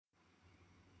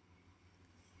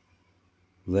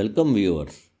Welcome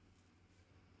viewers.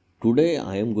 Today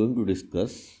I am going to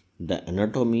discuss the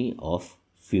anatomy of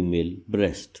female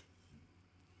breast.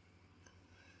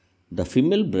 The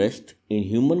female breast in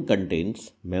human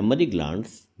contains mammary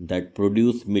glands that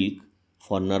produce milk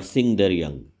for nursing their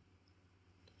young.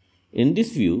 In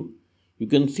this view, you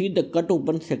can see the cut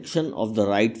open section of the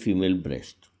right female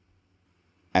breast.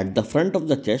 At the front of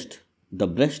the chest, the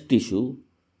breast tissue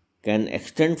can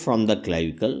extend from the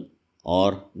clavicle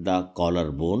or the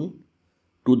collarbone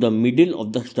to the middle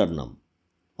of the sternum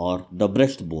or the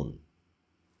breastbone.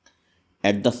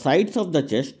 At the sides of the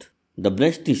chest, the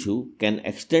breast tissue can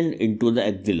extend into the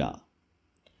axilla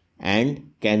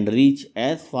and can reach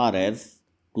as far as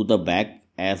to the back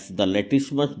as the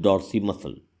latissimus dorsi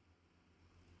muscle.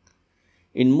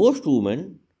 In most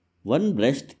women, one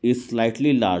breast is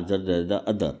slightly larger than the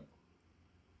other.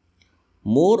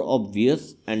 More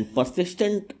obvious and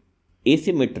persistent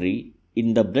asymmetry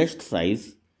in the breast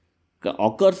size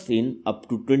occurs in up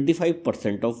to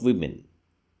 25% of women.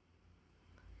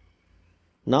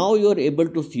 Now you are able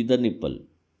to see the nipple.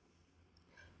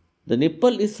 The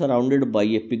nipple is surrounded by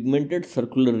a pigmented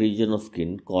circular region of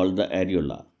skin called the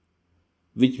areola,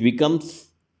 which becomes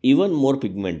even more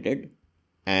pigmented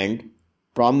and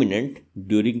prominent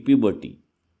during puberty.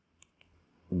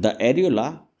 The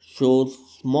areola shows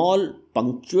small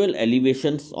punctual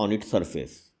elevations on its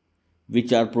surface,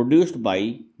 which are produced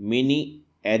by many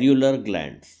areolar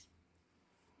glands.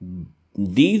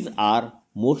 These are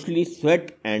mostly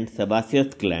sweat and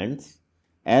sebaceous glands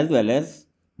as well as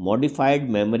modified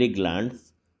mammary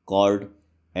glands called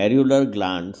areolar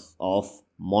glands of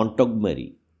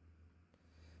Montgomery.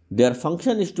 Their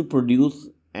function is to produce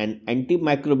an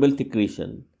antimicrobial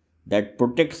secretion that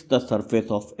protects the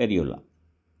surface of areola.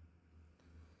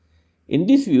 In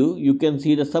this view, you can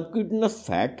see the subcutaneous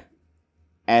fat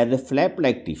as a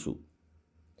flap-like tissue.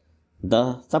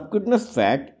 The subcutaneous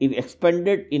fat is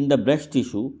expanded in the breast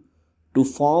tissue to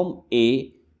form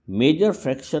a major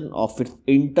fraction of its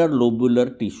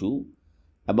interlobular tissue,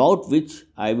 about which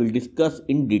I will discuss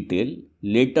in detail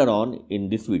later on in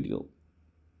this video.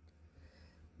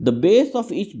 The base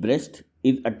of each breast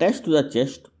is attached to the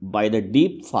chest by the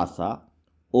deep fossa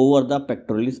over the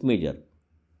pectoralis major.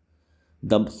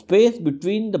 The space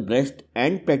between the breast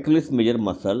and pectoralis major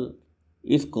muscle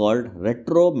is called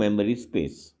retromammary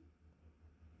space.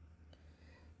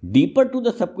 Deeper to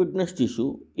the subcutaneous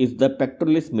tissue is the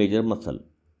pectoralis major muscle.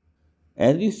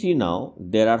 As you see now,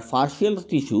 there are fascial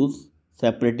tissues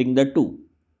separating the two.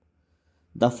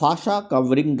 The fascia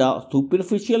covering the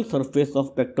superficial surface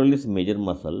of pectoralis major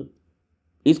muscle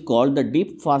is called the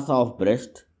deep fossa of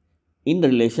breast in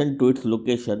relation to its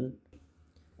location.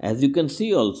 As you can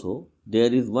see also,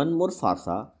 there is one more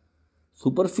fossa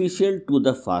superficial to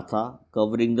the fossa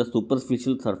covering the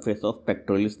superficial surface of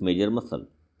pectoralis major muscle.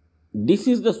 This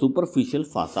is the superficial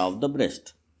fossa of the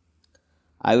breast.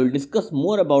 I will discuss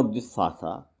more about this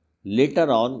fossa later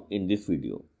on in this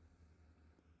video.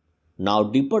 Now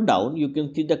deeper down you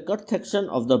can see the cut section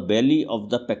of the belly of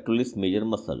the pectoralis major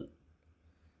muscle.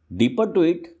 Deeper to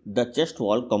it, the chest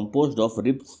wall composed of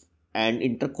ribs and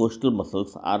intercostal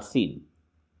muscles are seen.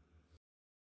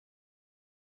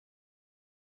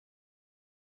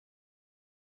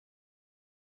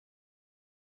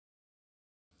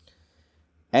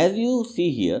 As you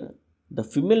see here, the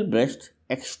female breast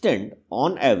extend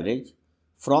on average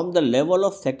from the level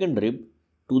of second rib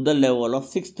to the level of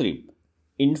sixth rib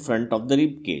in front of the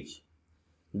rib cage.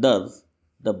 Thus,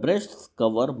 the breasts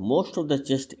cover most of the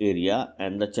chest area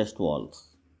and the chest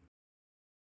walls.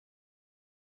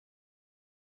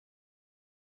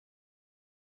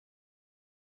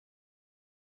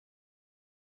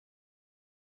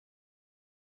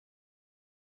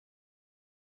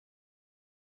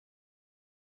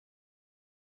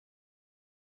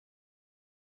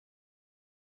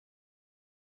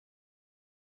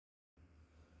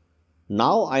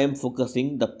 Now I am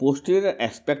focusing the posterior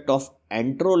aspect of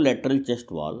anterolateral chest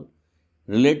wall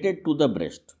related to the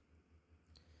breast.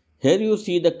 Here you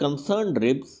see the concerned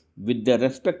ribs with their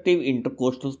respective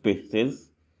intercostal spaces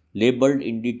labeled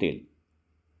in detail.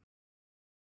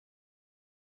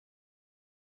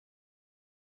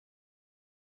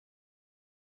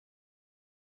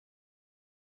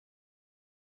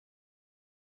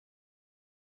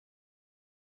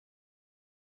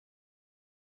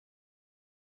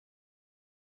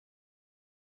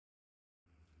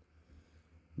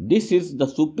 This is the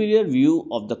superior view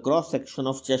of the cross section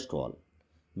of chest wall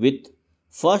with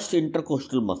first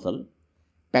intercostal muscle,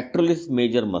 pectoralis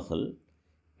major muscle,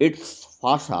 its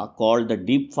fossa called the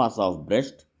deep fossa of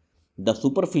breast, the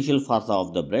superficial fossa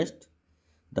of the breast,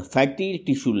 the fatty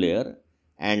tissue layer,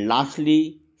 and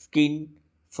lastly skin,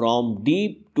 from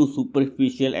deep to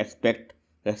superficial aspect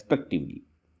respectively.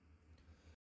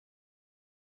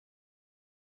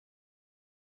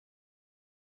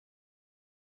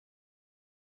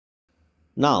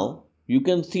 Now you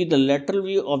can see the lateral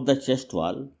view of the chest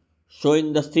wall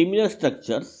showing the similar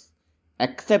structures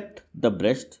except the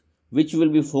breast, which will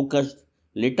be focused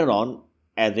later on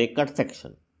as a cut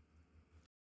section.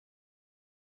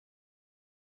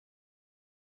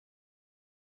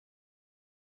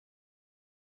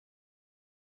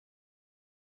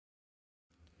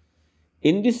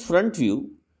 In this front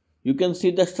view, you can see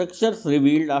the structures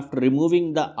revealed after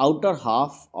removing the outer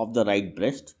half of the right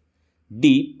breast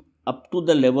deep up to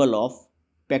the level of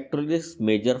pectoralis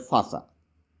major fossa.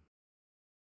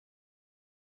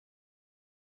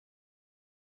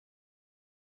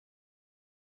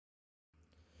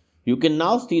 You can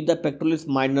now see the pectoralis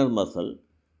minor muscle,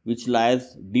 which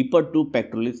lies deeper to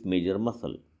pectoralis major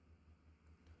muscle.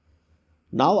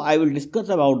 Now I will discuss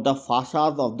about the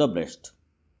fascias of the breast.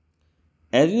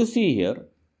 As you see here,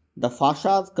 the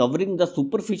fascias covering the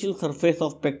superficial surface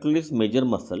of pectoralis major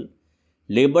muscle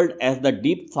labeled as the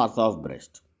deep fossa of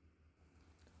breast.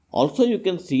 Also you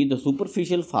can see the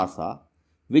superficial fossa,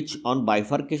 which on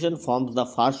bifurcation forms the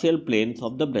fascial planes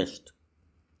of the breast.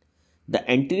 The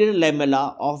anterior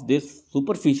lamella of this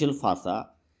superficial fossa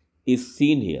is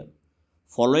seen here,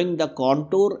 following the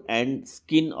contour and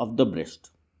skin of the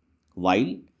breast,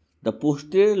 while the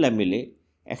posterior lamellae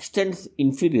extends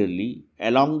inferiorly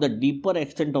along the deeper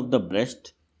extent of the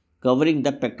breast, covering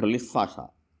the pectoralis fossa.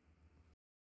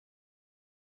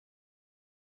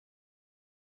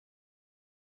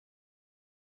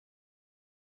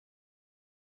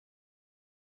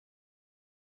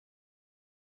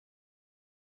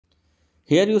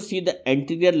 Here you see the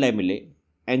anterior lamellae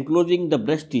enclosing the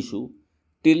breast tissue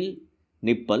till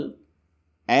nipple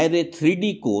as a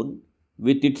 3D cone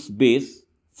with its base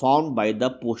formed by the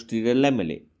posterior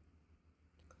lamellae.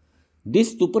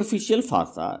 This superficial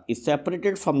fossa is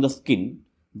separated from the skin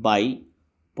by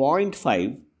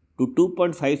 0.5 to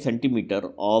 2.5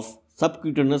 cm of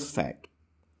subcutaneous fat.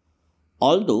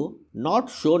 Although not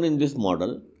shown in this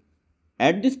model,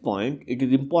 at this point it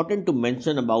is important to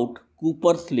mention about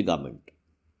Cooper's ligament.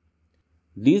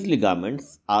 These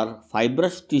ligaments are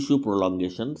fibrous tissue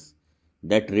prolongations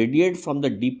that radiate from the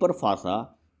deeper fossa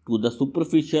to the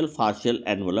superficial fascial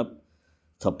envelope,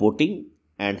 supporting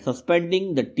and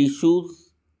suspending the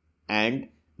tissues and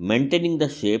maintaining the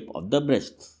shape of the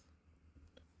breasts.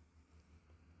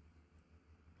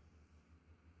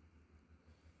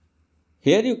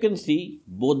 Here you can see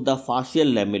both the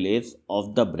fascial lamellae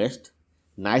of the breast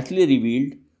nicely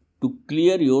revealed to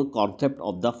clear your concept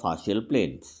of the fascial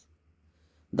planes.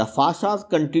 The fascias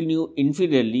continue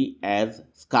inferiorly as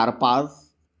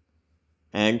scarpas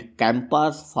and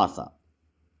Campas fossa.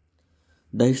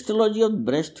 The histology of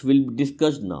breast will be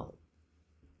discussed now.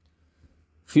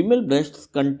 Female breasts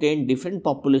contain different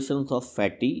populations of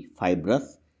fatty,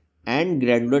 fibrous, and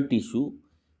granular tissue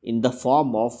in the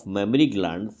form of mammary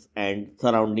glands and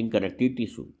surrounding connective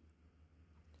tissue.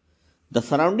 The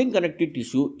surrounding connective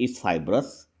tissue is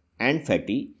fibrous and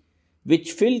fatty,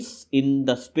 which fills in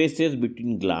the spaces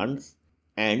between glands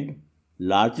and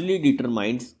largely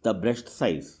determines the breast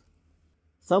size.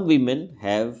 Some women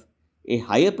have a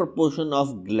higher proportion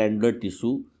of glandular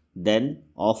tissue than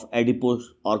of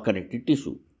adipose or connective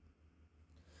tissue.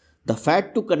 The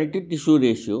fat to connective tissue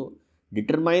ratio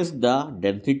determines the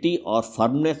density or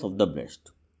firmness of the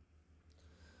breast.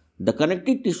 The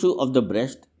connective tissue of the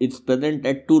breast is present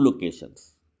at two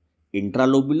locations,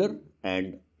 intralobular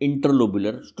and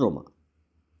interlobular stroma.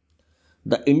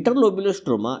 The interlobular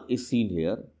stroma is seen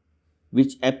here,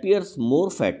 which appears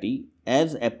more fatty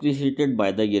as appreciated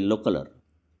by the yellow color.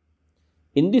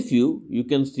 In this view, you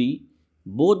can see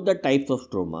both the types of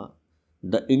stroma.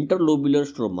 The interlobular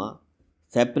stroma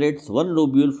separates one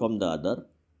lobule from the other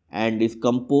and is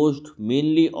composed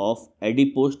mainly of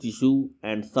adipose tissue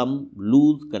and some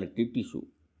loose connective tissue.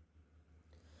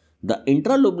 The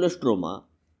intralobular stroma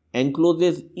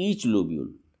encloses each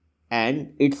lobule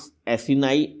and its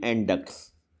acini and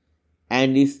ducts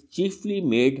and is chiefly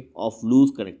made of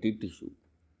loose connective tissue.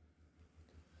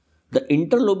 The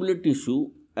interlobular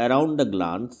tissue around the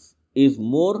glands is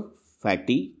more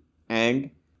fatty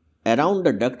and around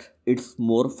the duct it's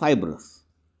more fibrous.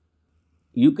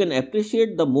 You can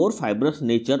appreciate the more fibrous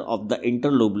nature of the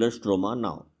interlobular stroma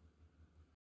now.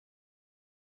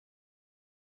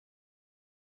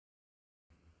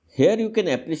 Here you can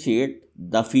appreciate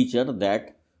the feature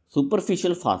that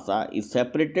superficial fossa is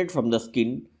separated from the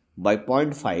skin by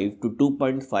 0.5 to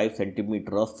 2.5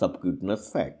 cm of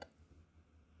subcutaneous fat.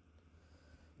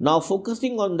 Now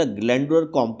focusing on the glandular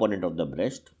component of the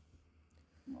breast.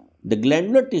 The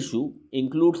glandular tissue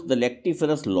includes the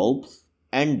lactiferous lobes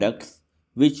and ducts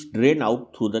which drain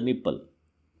out through the nipple.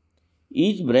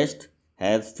 Each breast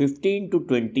has 15 to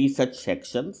 20 such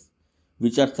sections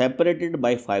which are separated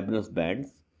by fibrous bands,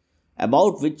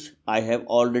 about which I have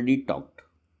already talked.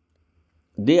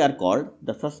 They are called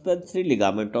the suspensory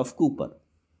ligament of Cooper.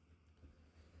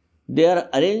 They are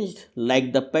arranged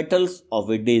like the petals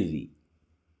of a daisy.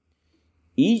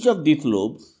 Each of these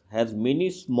lobes has many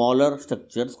smaller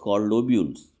structures called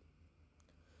lobules.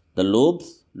 The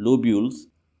lobules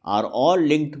are all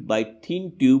linked by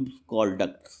thin tubes called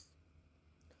ducts.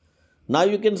 Now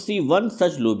you can see one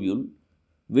such lobule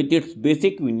with its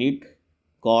basic unit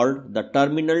called the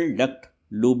terminal duct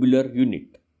lobular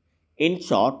unit, in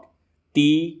short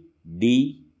TDLU,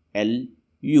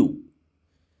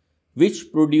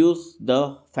 which produce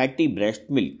the fatty breast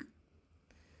milk.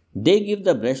 They give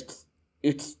the breast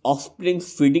its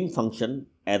offspring's feeding function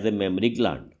as a mammary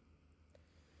gland.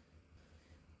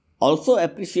 Also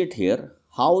appreciate here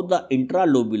how the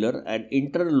intralobular and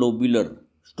interlobular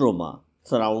stroma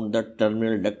surround the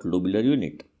terminal duct lobular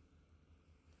unit.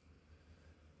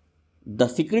 The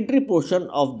secretory portion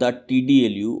of the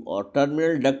TDLU or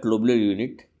terminal duct lobular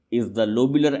unit is the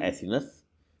lobular acinus,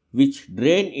 which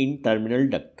drain in terminal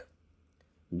duct.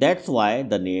 That's why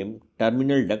the name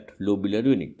terminal duct lobular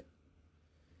unit.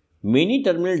 Many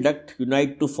terminal ducts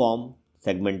unite to form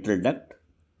segmental duct,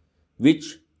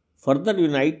 which further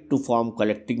unite to form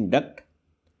collecting duct,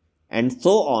 and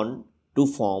so on to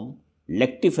form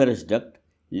lactiferous duct,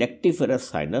 lactiferous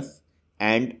sinus,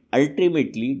 and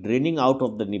ultimately draining out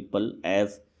of the nipple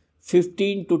as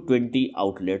 15 to 20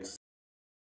 outlets.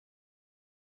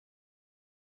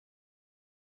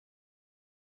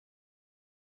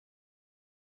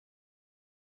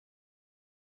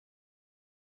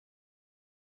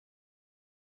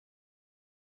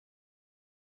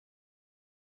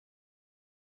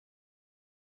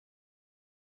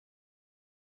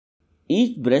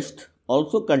 Each breast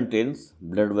also contains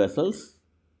blood vessels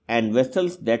and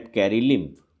vessels that carry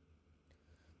lymph.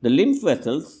 The lymph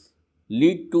vessels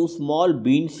lead to small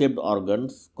bean-shaped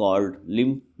organs called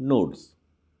lymph nodes.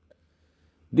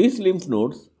 These lymph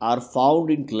nodes are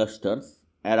found in clusters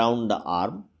around the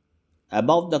arm,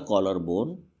 above the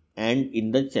collarbone, and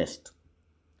in the chest.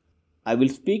 I will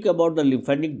speak about the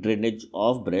lymphatic drainage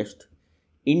of breast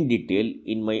in detail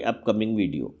in my upcoming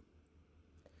video.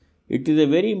 It is a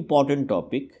very important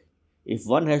topic if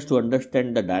one has to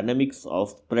understand the dynamics of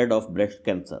spread of breast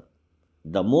cancer,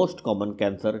 the most common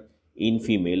cancer in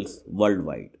females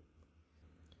worldwide.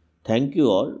 Thank you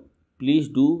all. Please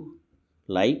do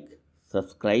like,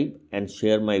 subscribe and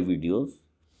share my videos.